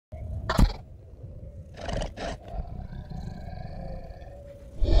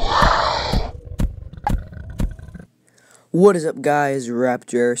What is up, guys? Partiot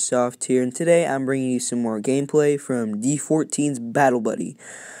Airsoft here, and today I'm bringing you some more gameplay from D14's Battle Buddy.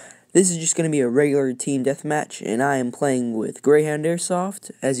 This is just going to be a regular team deathmatch, and I am playing with Grey Hound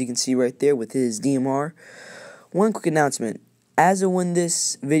Airsoft, as you can see right there with his DMR. One quick announcement: as of when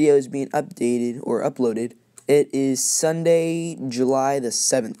this video is being updated or uploaded, it is Sunday, July the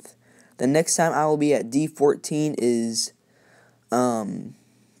 7th. The next time I will be at D14 is the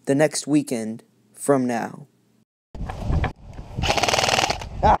next weekend from now.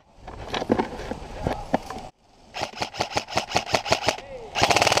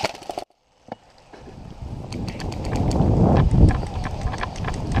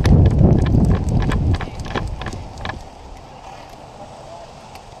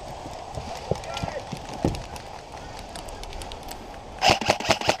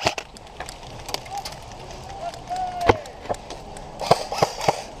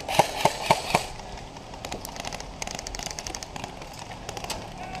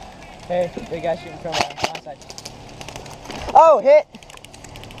 Hey, big guy shooting from my side. Oh, hit!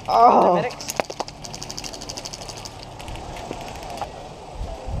 Oh! Medics.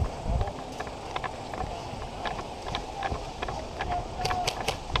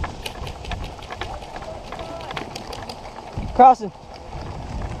 Crossing.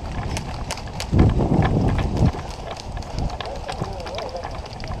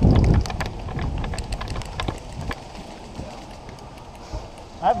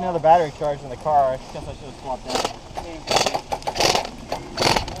 I have another battery charged in the car. I guess I should have swapped that.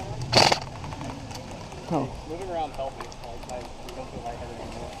 Oh. Moving around helps me. I don't feel lightheaded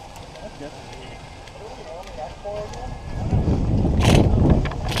anymore. That's good.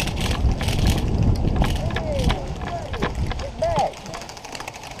 Get back.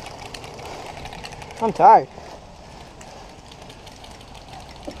 I'm tired.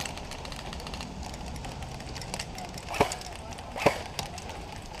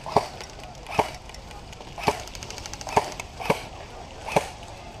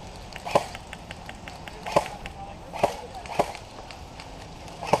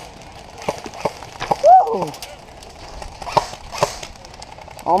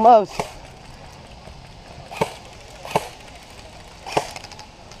 Almost.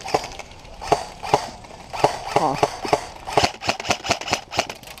 Huh.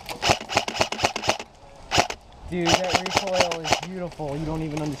 Dude, that recoil is beautiful. You don't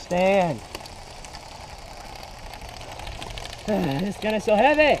even understand. This gun is so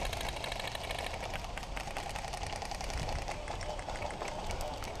heavy.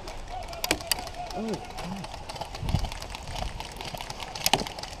 Ooh.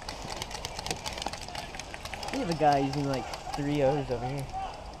 We have a guy using like 3 O's over here.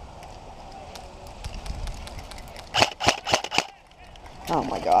 Oh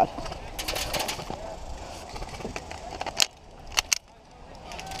my god.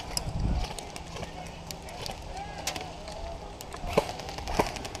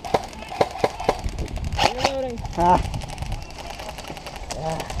 Reloading. Ah.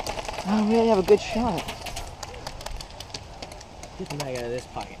 I don't really have a good shot. Get the mag out of this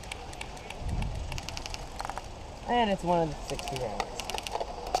pocket. And it's one of the 60 rounds.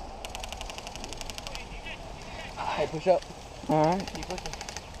 Hey, push up. Alright. Keep pushing.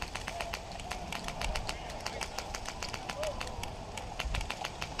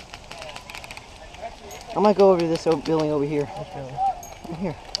 I might go over to this building over here. Which building? Over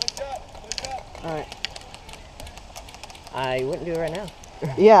here. Alright. I wouldn't do it right now.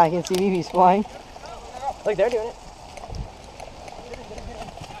 Yeah, I can see BBs flying. Look, they're doing it.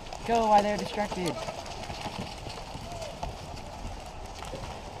 Go while they're distracted.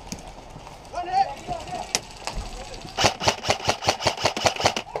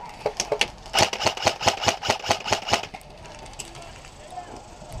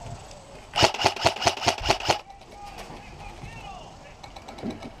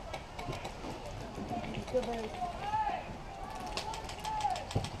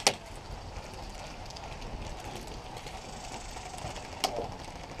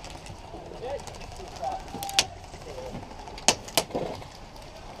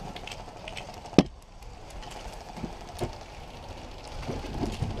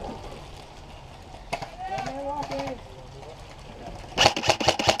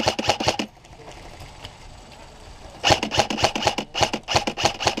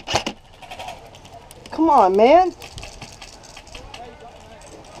 Come on, man.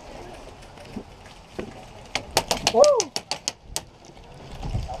 Woo!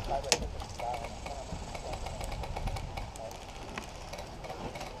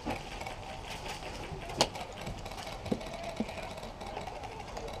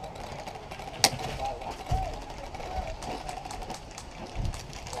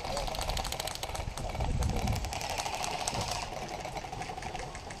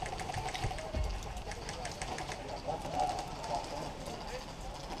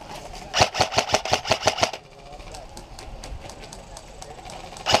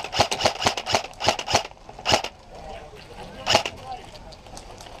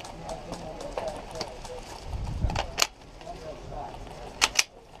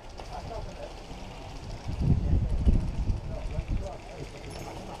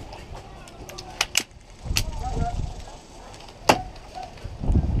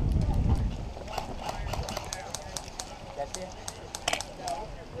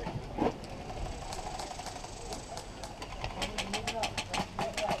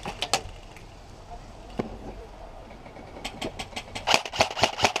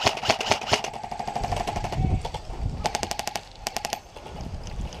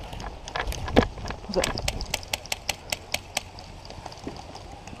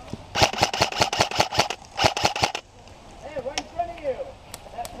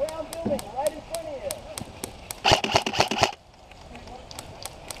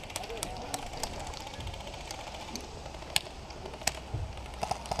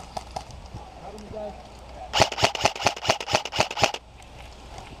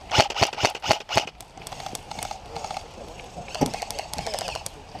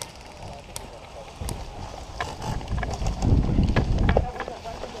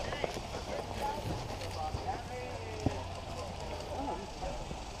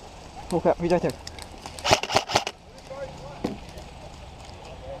 Oh crap, he's right there.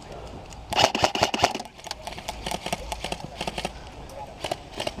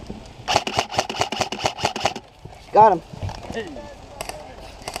 Got him.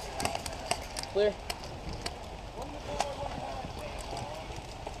 Clear.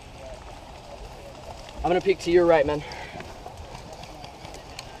 I'm gonna peek to your right, man.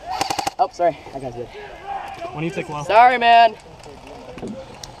 Oh, sorry. That guy's good. When you take low. Sorry, man.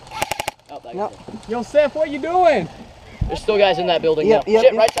 Oh, that guy's Nope. good. Yo, Seth, what you doing? There's still guys in that building. Yep, now. yep,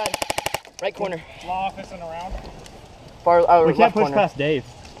 Shit, yep. right side. Right corner. Law office and around. Far We left can't push corner. past Dave.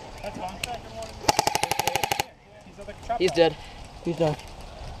 He's He's dead. done.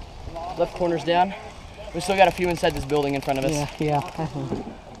 Left corner's down. We still got a few inside this building in front of us. Yeah.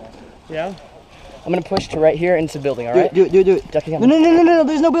 Yeah? I'm gonna push to right here into the building, alright? Do it. Duck again. No,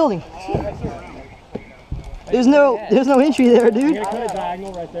 there's no building. There's no entry there, I'm dude. gonna cut a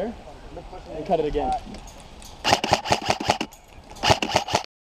diagonal right there. And cut it again.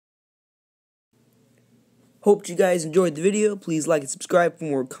 Hope you guys enjoyed the video. Please like and subscribe for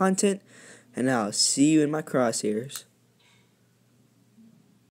more content, and I'll see you in my crosshairs.